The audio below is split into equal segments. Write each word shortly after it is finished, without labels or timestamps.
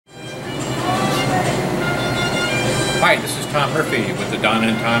Hi, this is Tom Murphy with the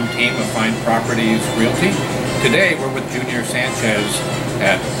Donna and Tom team of Fine Properties Realty. Today we're with Junior Sanchez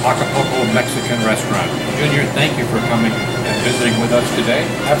at Acapulco Mexican Restaurant. Junior, thank you for coming and visiting with us today.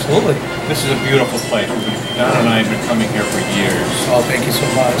 Absolutely. This is a beautiful place. Donna and I have been coming here for years. Oh, thank you so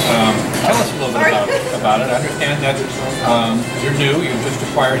much. Tell us a little bit about it. I understand that you're new. You've just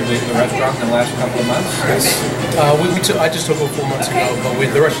acquired the restaurant in the last couple of months. Yes. I just took over 4 months ago, but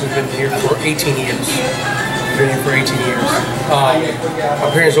the restaurant's been here for 18 years. Been here for 18 years.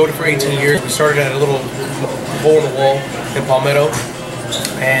 My parents owned it for 18 years. We started at a little hole in the wall in Palmetto,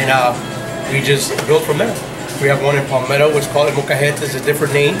 and we just built from there. We have one in Palmetto, which is called Molcajete. It's a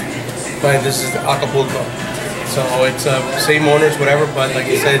different name, but this is the Acapulco. So it's same owners, whatever. But like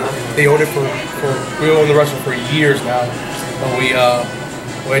you said, they own it we own the restaurant for years now.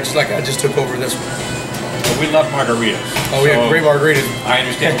 But I just took over this one. We love margaritas. Oh, we have great margaritas. I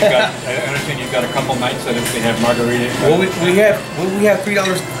understand you've got a couple nights that they have margaritas. Well, we have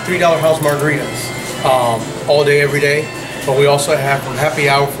 $3 house margaritas all day, every day. But we also have from happy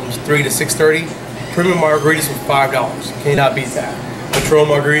hour from 3 to 6:30. Premium margaritas for $5. Cannot beat that. Patron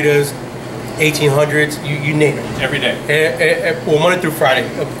margaritas, 1800s, you name it. Every day. Well, Monday through Friday,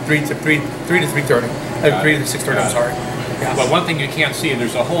 3 to 3:30. 3 to 6:30. I'm sorry. Yeah. But one thing you can't see,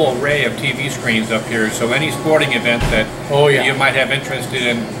 there's a whole array of TV screens up here, so any sporting event that you might have interest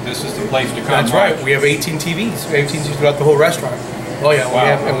in, this is the place to come. That's right. We have 18 TVs. We have 18 TVs throughout the whole restaurant. Oh yeah, wow. We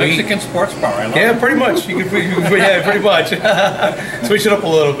have a Mexican sports bar. I love it. Pretty much. Yeah, pretty much. Switch it up a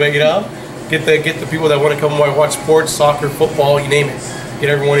little bit, you know. Get the people that want to come and watch sports, soccer, football, you name it. Get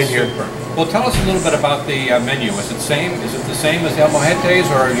everyone in here. Well, tell us a little bit about the menu. Is it the same as the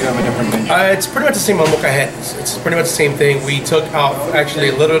Almojetes, or do you have a different menu? It's pretty much the same on Molcajetes. It's pretty much the same thing. We took out actually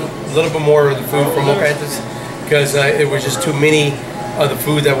a little bit more of the food from Molcajetes because it was just too many of the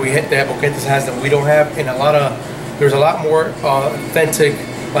food that Molcajetes has that we don't have, and there's a lot more authentic,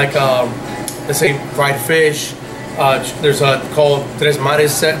 like let's say fried fish. There's called Tres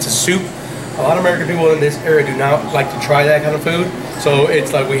Mares. It's a soup. A lot of American people in this area do not like to try that kind of food. So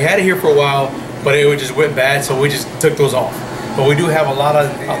it's like we had it here for a while, but it just went bad, so we just took those off. But we do have a lot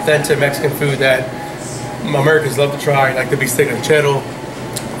of authentic Mexican food that Americans love to try, like the bistec ranchero,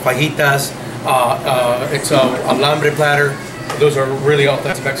 fajitas, it's a alambre platter. Those are really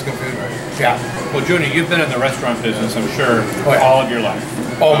authentic Mexican food. Yeah. Well, Junior, you've been in the restaurant business, I'm sure, all of your life.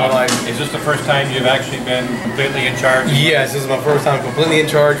 All my life. Is this the first time you've actually been completely in charge? Yes, this is my first time completely in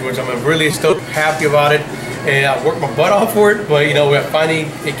charge, which I'm really stoked, happy about it. And I worked my butt off for it, but you know,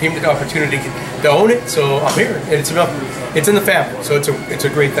 it came to the opportunity to own it, so I'm here. And it's in the family, so it's a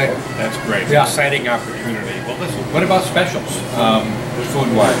great thing. That's great. Yeah. Exciting opportunity. Well, listen, what about specials,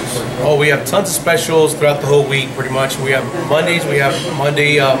 food-wise? Oh, we have tons of specials throughout the whole week, pretty much. We have Mondays, we have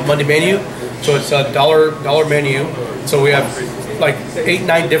Monday menu, so it's a dollar menu. So we have like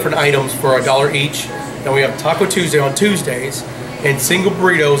 8-9 different items for $1 each. Then we have Taco Tuesday on Tuesdays, and single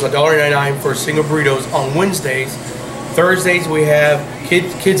burritos, $1.99 for single burritos on Wednesdays. Thursdays we have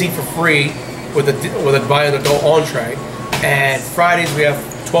kids eat for free with a buy an adult entree, and Fridays we have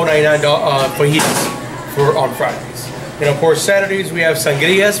 $12.99 fajitas on Fridays. And of course Saturdays we have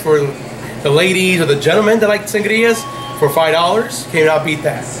sangrias for the ladies or the gentlemen that like sangrias for $5. Cannot beat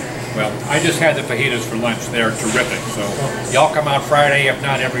that. Well, I just had the fajitas for lunch. They're terrific. So y'all come out Friday, if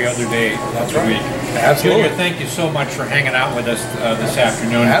not every other day of the week. Absolutely. Junior, thank you so much for hanging out with us this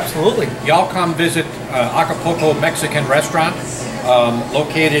afternoon. Absolutely. Y'all come visit Acapulco Mexican Restaurant,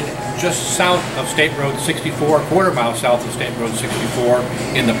 located just south of State Road 64, quarter mile south of State Road 64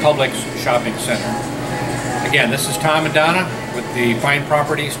 in the Publix Shopping Center. Again, this is Tom and Donna with the Fine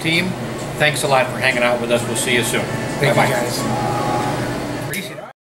Properties team. Thanks a lot for hanging out with us. We'll see you soon. Thank you, guys.